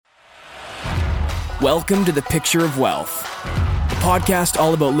Welcome to The Picture of Wealth, a podcast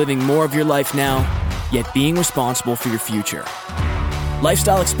all about living more of your life now, yet being responsible for your future.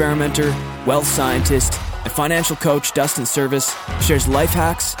 Lifestyle experimenter, wealth scientist, and financial coach Dustin shares life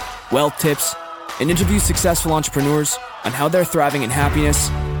hacks, wealth tips, and interviews successful entrepreneurs on how they're thriving in happiness,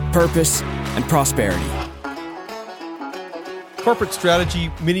 purpose, and prosperity. Corporate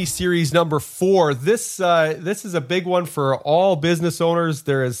Strategy mini-series number 4. This is a big one for all business owners.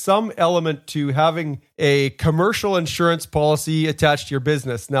 There is some element to having a commercial insurance policy attached to your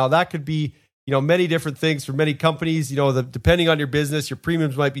business. Now, that could be, many different things for many companies. Depending on your business, your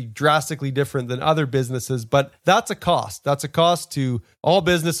premiums might be drastically different than other businesses, but that's a cost. That's a cost to all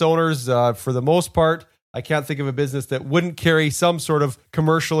business owners for the most part. I can't think of a business that wouldn't carry some sort of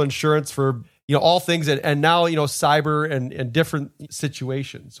commercial insurance for all things, and now, cyber and different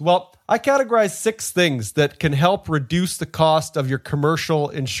situations. Well, I categorize 6 things that can help reduce the cost of your commercial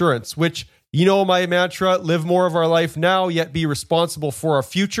insurance, which, my mantra, live more of our life now, yet be responsible for our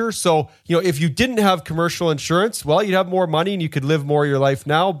future. So, if you didn't have commercial insurance, well, you'd have more money and you could live more of your life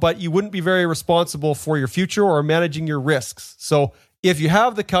now, but you wouldn't be very responsible for your future or managing your risks. So if you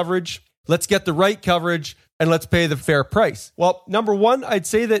have the coverage, let's get the right coverage and let's pay the fair price. Well, number 1, I'd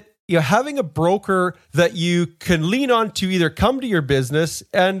say that having a broker that you can lean on to either come to your business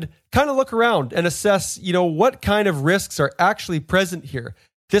and kind of look around and assess, what kind of risks are actually present here.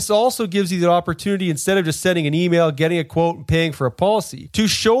 This also gives you the opportunity, instead of just sending an email, getting a quote, and paying for a policy, to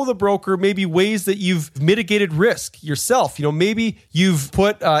show the broker maybe ways that you've mitigated risk yourself. Maybe you've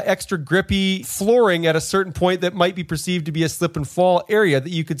put extra grippy flooring at a certain point that might be perceived to be a slip and fall area that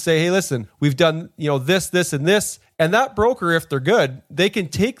you could say, hey, listen, we've done, this, and this. And that broker, if they're good, they can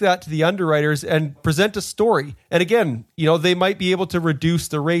take that to the underwriters and present a story. And again, they might be able to reduce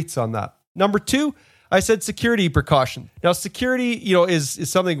the rates on that. Number 2, I said security precaution. Now, security, is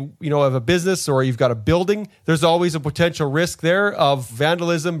something, of a business, or you've got a building. There's always a potential risk there of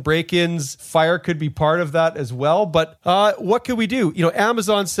vandalism, break-ins, fire could be part of that as well. But what can we do?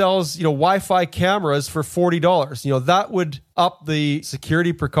 Amazon sells, Wi-Fi cameras for $40. That would up the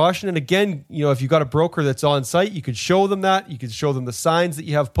security precaution. And again, if you've got a broker that's on site, you could show them that. You could show them the signs that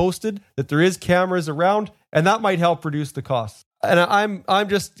you have posted, that there is cameras around, and that might help reduce the costs. And I'm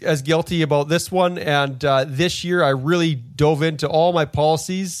just as guilty about this one. And this year, I really dove into all my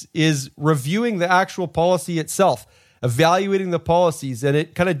policies, is reviewing the actual policy itself, evaluating the policies. And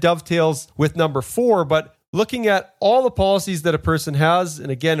it kind of dovetails with number 4, but looking at all the policies that a person has,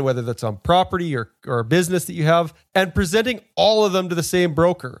 and again, whether that's on property or a business that you have, and presenting all of them to the same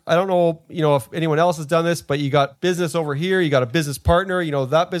broker. I don't know, if anyone else has done this, but you got business over here, you got a business partner,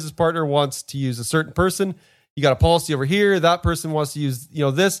 that business partner wants to use a certain person. You got a policy over here, that person wants to use,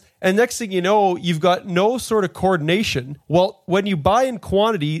 this. And next thing you know, you've got no sort of coordination. Well, when you buy in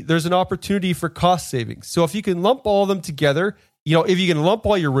quantity, there's an opportunity for cost savings. So if you can lump all of them together, if you can lump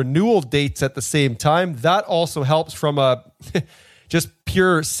all your renewal dates at the same time, that also helps from a just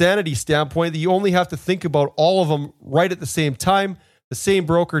pure sanity standpoint, that you only have to think about all of them right at the same time. The same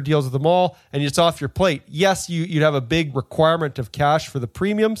broker deals with them all, and it's off your plate. Yes, you'd have a big requirement of cash for the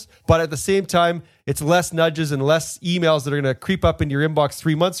premiums, but at the same time, it's less nudges and less emails that are going to creep up in your inbox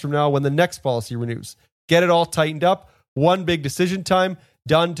 3 months from now when the next policy renews. Get it all tightened up. One big decision time,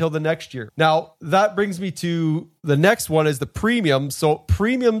 done till the next year. Now, that brings me to the next one, is the premium. So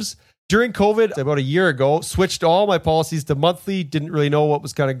premiums, during COVID, about a year ago, switched all my policies to monthly. Didn't really know what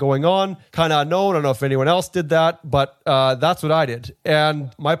was kind of going on. Kind of unknown. I don't know if anyone else did that, but that's what I did.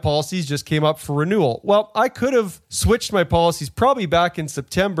 And my policies just came up for renewal. Well, I could have switched my policies probably back in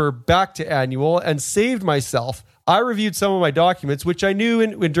September back to annual and saved myself. I reviewed some of my documents, which I knew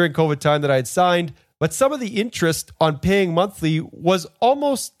during COVID time that I had signed, but some of the interest on paying monthly was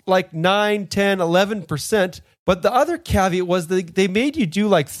almost like 9, 10, 11%. But the other caveat was that they made you do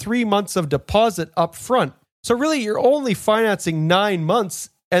like 3 months of deposit up front. So really, you're only financing 9 months,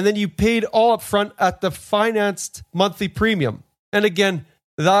 and then you paid all up front at the financed monthly premium. And again,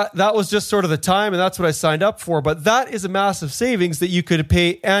 that was just sort of the time, and that's what I signed up for. But that is a massive savings that you could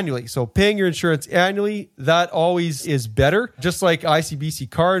pay annually. So paying your insurance annually, that always is better. Just like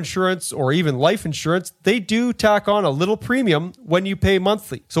ICBC car insurance or even life insurance, they do tack on a little premium when you pay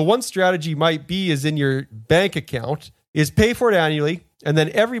monthly. So one strategy might be, is in your bank account, is pay for it annually. And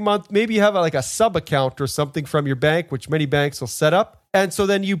then every month, maybe you have like a sub account or something from your bank, which many banks will set up. And so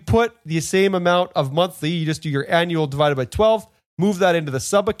then you put the same amount of monthly, you just do your annual divided by 12, move that into the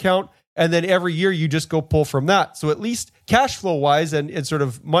sub account, and then every year you just go pull from that. So at least cash flow wise and sort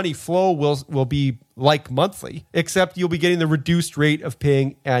of money flow will be like monthly, except you'll be getting the reduced rate of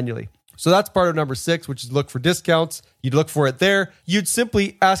paying annually. So that's part of number 6, which is look for discounts. You'd look for it there. You'd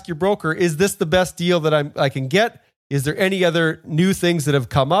simply ask your broker, is this the best deal that I can get? Is there any other new things that have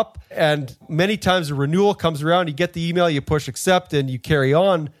come up? And many times a renewal comes around, you get the email, you push accept, and you carry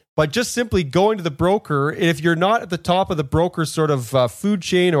on. But just simply going to the broker, if you're not at the top of the broker's sort of food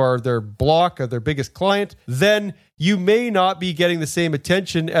chain or their block or their biggest client, then you may not be getting the same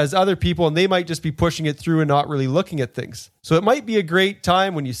attention as other people, and they might just be pushing it through and not really looking at things. So it might be a great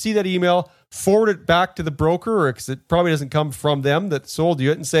time when you see that email, forward it back to the broker, because it probably doesn't come from them that sold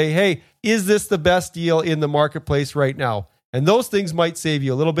you it, and say, hey, is this the best deal in the marketplace right now? And those things might save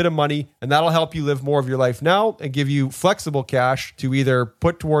you a little bit of money, and that'll help you live more of your life now and give you flexible cash to either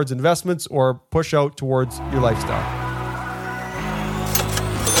put towards investments or push out towards your lifestyle.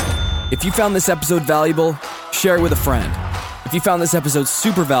 If you found this episode valuable, share it with a friend. If you found this episode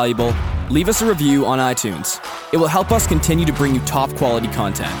super valuable, leave us a review on iTunes. It will help us continue to bring you top quality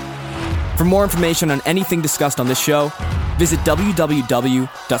content. For more information on anything discussed on this show, visit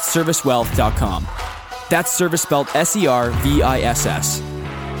www.servicewealth.com. That's service spelled SERVISS.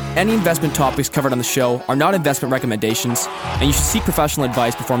 Any investment topics covered on the show are not investment recommendations, and you should seek professional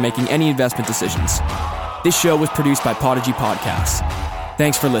advice before making any investment decisions. This show was produced by Prodigy Podcasts.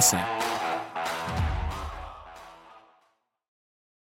 Thanks for listening.